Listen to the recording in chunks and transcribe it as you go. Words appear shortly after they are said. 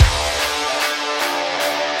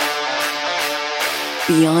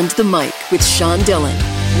Beyond the Mic with Sean Dillon.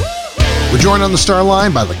 We're joined on the star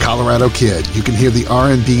line by the Colorado Kid. You can hear the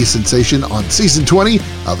R&B sensation on Season 20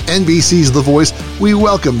 of NBC's The Voice. We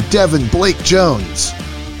welcome Devin Blake Jones.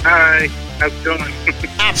 Hi, how's it going?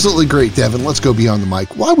 Absolutely great, Devin. Let's go beyond the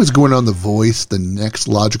mic. Why was going on The Voice the next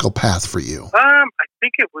logical path for you? I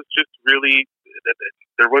think it was just really,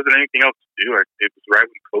 there wasn't anything else to do. It was right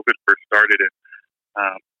when COVID first started, and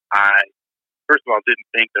I, first of all, didn't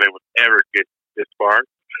think that I would ever get this far.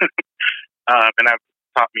 And that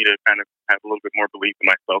taught me to kind of have a little bit more belief in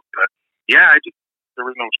myself. But yeah, there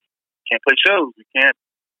was no, can't play shows. We can't,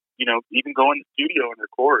 even go in the studio and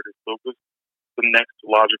record. So it was the next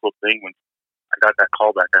logical thing when I got that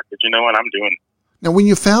call back. I said, you know what, I'm doing it. Now, when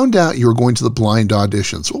you found out you were going to the blind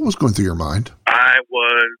auditions, what was going through your mind? I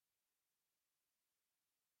was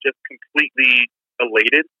just completely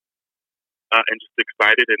elated and just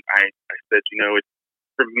excited. And I said,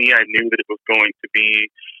 for me, I knew that it was going to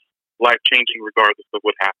be life-changing regardless of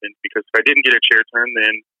what happened, because if I didn't get a chair turn,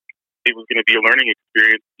 then it was going to be a learning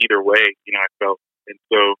experience either way, I felt. And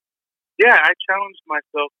so, yeah, I challenged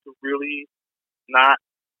myself to really not,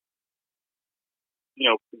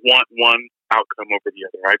 want one outcome over the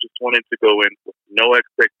other. I just wanted to go in with no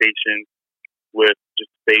expectations, with just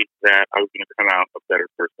faith that I was going to come out a better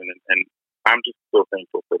person. And I'm just so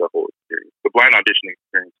thankful for the whole experience. The blind audition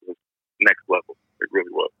experience was next level. It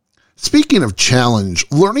really was. Speaking of challenge,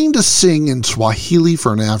 learning to sing in Swahili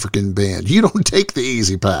for an African band, you don't take the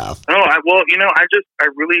easy path. No, I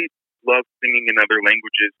really love singing in other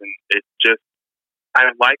languages, and I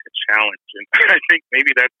like a challenge, and I think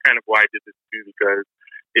maybe that's kind of why I did this too, because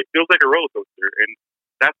it feels like a roller coaster, and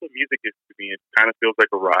that's what music is to me. It kind of feels like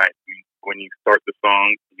a ride. I mean, when you start the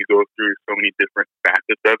song, you go through so many different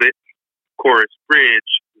facets of it. Chorus,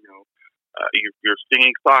 bridge, you're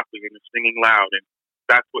singing softly and you're singing loud, and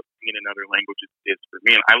that's what singing in other languages is for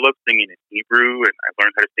me. And I love singing in Hebrew, and I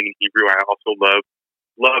learned how to sing in Hebrew. I also love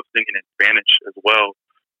singing in Spanish as well.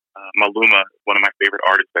 Maluma is one of my favorite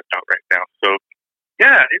artists that's out right now. So,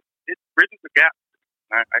 yeah, it bridges the gap.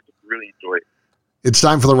 I just really enjoy it. It's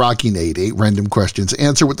time for the Rocky Nate 8 random questions.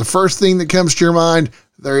 Answer with the first thing that comes to your mind.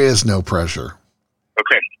 There is no pressure.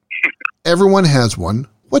 Okay. Everyone has one.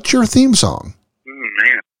 What's your theme song?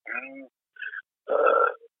 Man.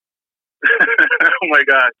 Oh my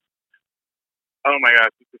gosh.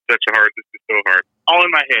 This is so hard. All in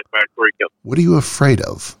My Head by Corey Kelly. What are you afraid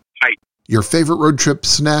of? Height. Your favorite road trip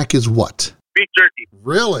snack is what? Beef jerky.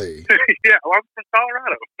 Really? Yeah, well, I'm from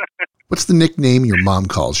Colorado. What's the nickname your mom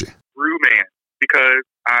calls you? Brew Man, because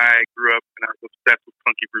I grew up and I was obsessed with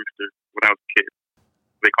Punky Brewster when I was a kid.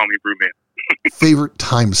 They call me Brew Man. Favorite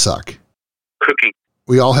time suck? Cooking.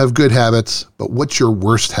 We all have good habits, but what's your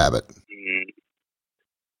worst habit?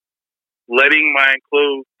 Letting my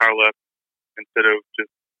clothes pile up instead of just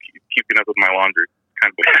keeping up with my laundry.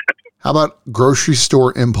 Kind of bad. How about grocery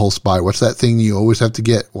store impulse buy? What's that thing you always have to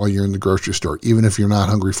get while you're in the grocery store, even if you're not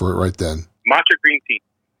hungry for it right then? Matcha green tea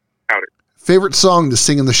powder. Favorite song to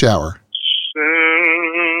sing in the shower?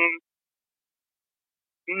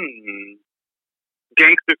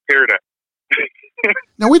 Gangsta's Paradise.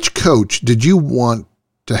 Now, which coach did you want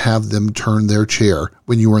to have them turn their chair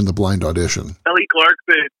when you were in the blind audition? Kelly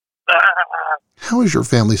Clarkson. How has your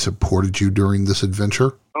family supported you during this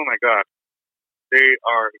adventure? Oh my God. They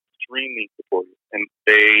are extremely supportive, and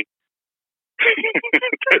they're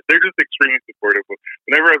just extremely supportive.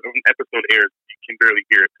 Whenever an episode airs, you can barely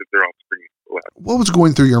hear it because they're all screaming so loud. What was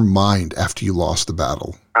going through your mind after you lost the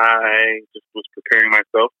battle? I just was preparing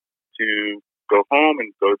myself to go home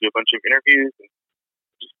and go do a bunch of interviews, and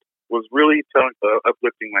just was really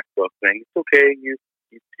uplifting myself, saying, it's okay, you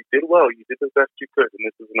did well, you did the best you could, and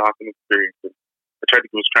this is an awesome experience. And I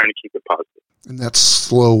was trying to keep it positive. And that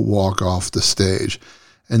slow walk off the stage,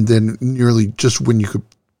 and then nearly just when you could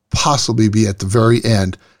possibly be at the very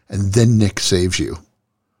end, and then Nick saves you.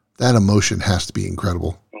 That emotion has to be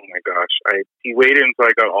incredible. Oh my gosh. He waited until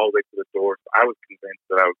I got all the way to the door. So I was convinced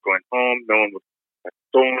that I was going home. No one had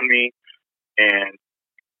stolen me. And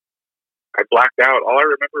I blacked out. All I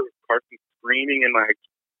remember was Carson screaming, and I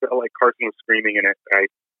felt like Carson was screaming, and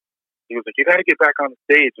he was like, you got to get back on the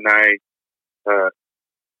stage. And I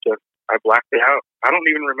blacked it out. I don't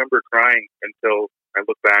even remember crying until I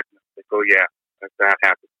look back and I was like, oh yeah, that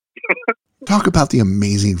happened. Talk about the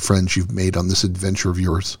amazing friends you've made on this adventure of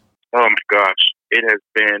yours. Oh my gosh, it has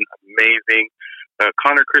been amazing.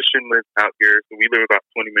 Connor Christian lives out here, so we live about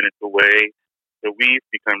 20 minutes away. So we've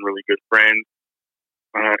become really good friends.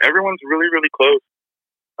 Everyone's really, really close.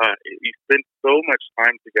 You spend so much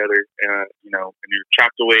time together, and you're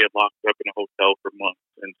trapped away and locked up in a hotel for months.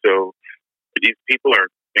 And so these people are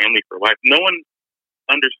family for life. No one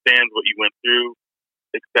understand what you went through,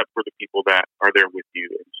 except for the people that are there with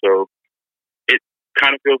you. And so it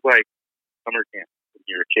kind of feels like summer camp when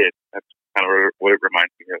you're a kid. That's kind of what it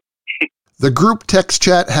reminds me of. The group text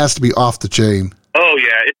chat has to be off the chain. Oh,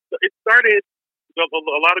 yeah. It started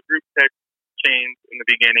a lot of group text chains in the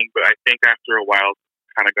beginning, but I think after a while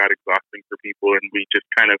it kind of got exhausting for people, and we just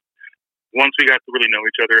kind of, once we got to really know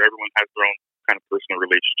each other, everyone has their own kind of personal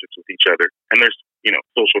relationships with each other. And there's,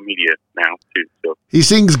 social media now, too. So He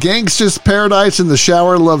sings Gangsta's Paradise in the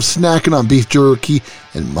shower, loves snacking on beef jerky,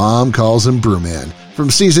 and Mom calls him Brewman.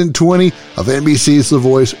 From season 20 of NBC's The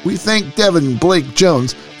Voice, we thank Devin Blake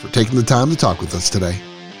Jones for taking the time to talk with us today.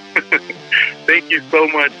 Thank you so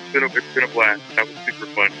much. It's been a blast. That was super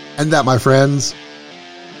fun. And that, my friends,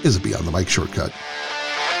 is a Beyond the Mic shortcut.